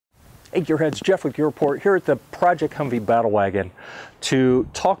Hey Gearheads, Jeff with Gear-Report here at the Project Humvee Battle Wagon to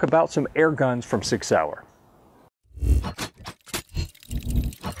talk about some air guns from SIG Sauer.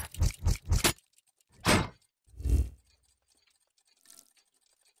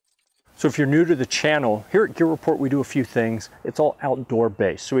 So if you're new to the channel, here at Gear-Report we do a few things. It's all outdoor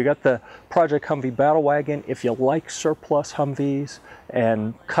based. So we got the Project Humvee Battle Wagon. If you like surplus Humvees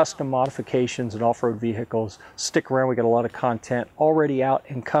and custom modifications and off-road vehicles, stick around. We got a lot of content already out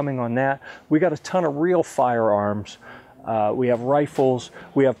and coming on that. We got a ton of real firearms. We have rifles,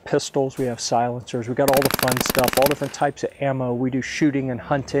 we have pistols, we have silencers, we got all the fun stuff, all different types of ammo. We do shooting and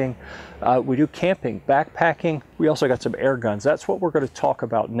hunting, we do camping, backpacking. We also got some air guns. That's what we're going to talk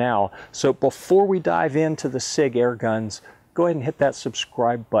about now. So before we dive into the SIG air guns, go ahead and hit that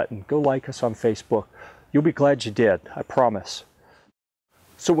subscribe button. Go like us on Facebook. You'll be glad you did, I promise.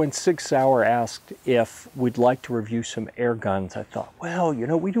 So when SIG Sauer asked if we'd like to review some air guns, I thought, well, you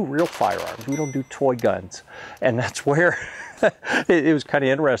know, we do real firearms. We don't do toy guns. And that's where it was kind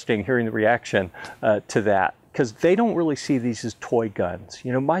of interesting hearing the reaction to that, because they don't really see these as toy guns.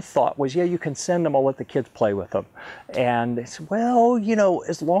 You know, my thought was, yeah, you can send them, I'll let the kids play with them. And they said, well, you know,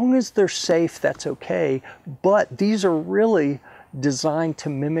 as long as they're safe, that's okay. But these are really designed to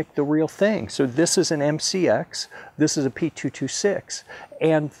mimic the real thing. So this is an MCX, this is a P226,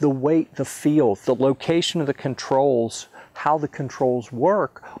 and the weight, the feel, the location of the controls, how the controls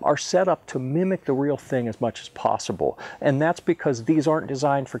work are set up to mimic the real thing as much as possible. And that's because these aren't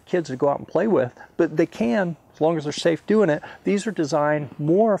designed for kids to go out and play with, but they can, as long as they're safe doing it. These are designed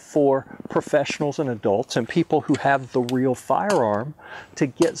more for professionals and adults and people who have the real firearm to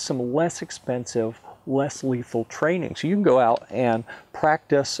get some less expensive, less lethal training. So you can go out and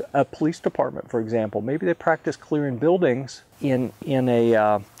practice a police department, for example. Maybe they practice clearing buildings in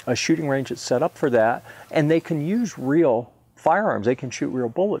a shooting range that's set up for that, and they can use real firearms. They can shoot real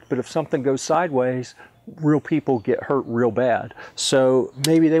bullets, but if something goes sideways, real people get hurt real bad. So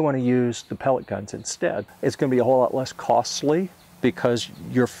maybe they want to use the pellet guns instead. It's going to be a whole lot less costly because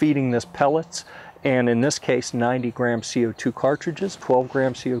you're feeding this pellets, and in this case 90-gram CO2 cartridges,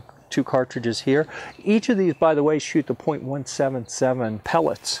 12-gram CO2 cartridges here. Each of these, by the way, shoot the .177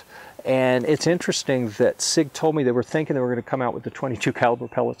 pellets. And it's interesting that SIG told me they were thinking they were going to come out with the 22 caliber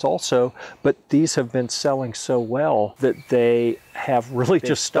pellets also, but these have been selling so well that they have really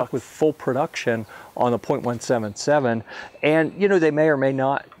just stuck with full production on the .177. And you know, they may or may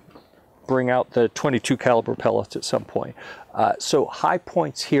not bring out the 22 caliber pellets at some point. So high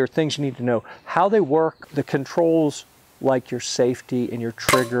points here, things you need to know: how they work, the controls like your safety and your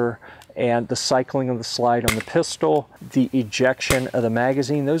trigger, and the cycling of the slide on the pistol, the ejection of the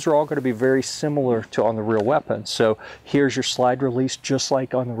magazine. Those are all going to be very similar to on the real weapon. So here's your slide release, just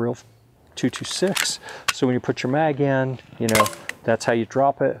like on the real 226. So when you put your mag in, you know, that's how you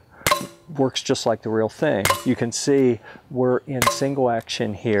drop it. Works just like the real thing. You can see we're in single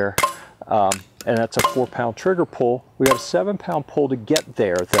action here, and that's a 4-pound trigger pull. We have a 7-pound pull to get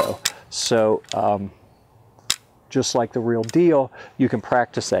there though. So just like the real deal, you can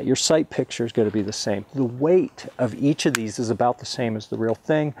practice that. Your sight picture is going to be the same. The weight of each of these is about the same as the real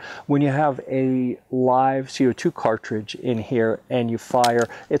thing. When you have a live CO2 cartridge in here and you fire,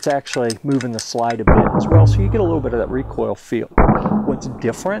 it's actually moving the slide a bit as well, so you get a little bit of that recoil feel. What's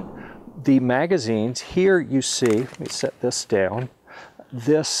different, the magazines, here you see, let me set this down,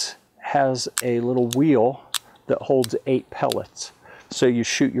 this has a little wheel that holds 8 pellets. So you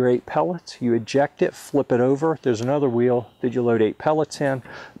shoot your 8 pellets, you eject it, flip it over. There's another wheel that you load 8 pellets in.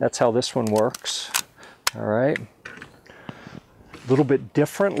 That's how this one works. All right. A little bit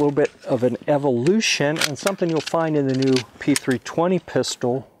different, a little bit of an evolution, and something you'll find in the new P320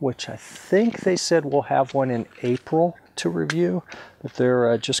 pistol, which I think they said we'll have one in April to review, but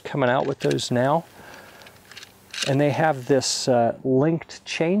they're just coming out with those now. And they have this linked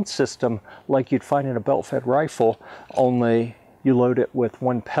chain system like you'd find in a belt-fed rifle, only you load it with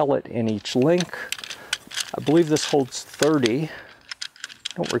 1 pellet in each link. I believe this holds 30. I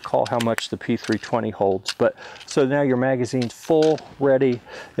don't recall how much the P320 holds, but so now your magazine's full, ready.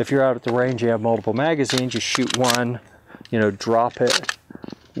 If you're out at the range, you have multiple magazines, you shoot one, you know, drop it,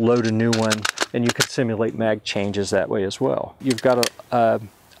 load a new one, and you can simulate mag changes that way as well. You've got a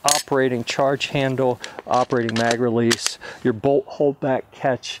operating charge handle, operating mag release, your bolt holdback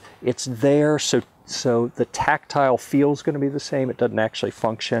catch, it's there, so the tactile feel is going to be the same. It doesn't actually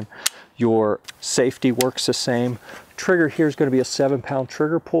function. Your safety works the same. Trigger here is going to be a 7-pound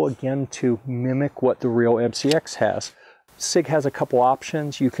trigger pull, again to mimic what the real MCX has. SIG has a couple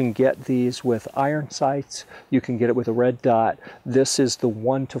options. You can get these with iron sights. You can get it with a red dot. This is the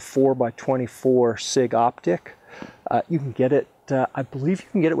 1 to 4 by 24 SIG optic. You can get it I believe you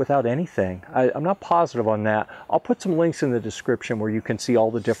can get it without anything. I'm not positive on that. I'll put some links in the description where you can see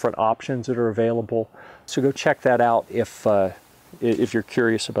all the different options that are available. So go check that out if you're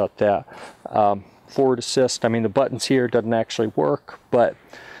curious about that. Forward assist, I mean, the buttons here doesn't actually work, but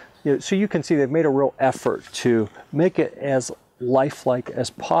so you can see they've made a real effort to make it as lifelike as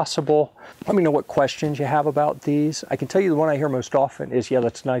possible. Let me know what questions you have about these. I can tell you the one I hear most often is, yeah,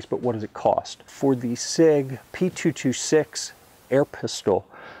 that's nice, but what does it cost? For the SIG P226 air pistol,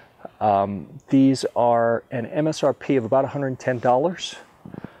 these are an MSRP of about $110.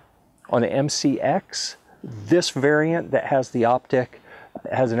 On the MCX, this variant that has the optic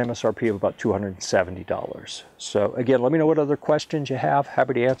has an MSRP of about $270. So again, let me know what other questions you have.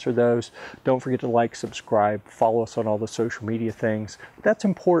 Happy to answer those. Don't forget to like, subscribe, follow us on all the social media things. That's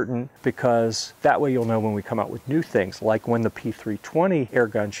important because that way you'll know when we come out with new things, like when the P320 air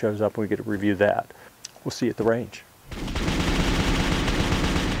gun shows up and we get to review that. We'll see you at the range.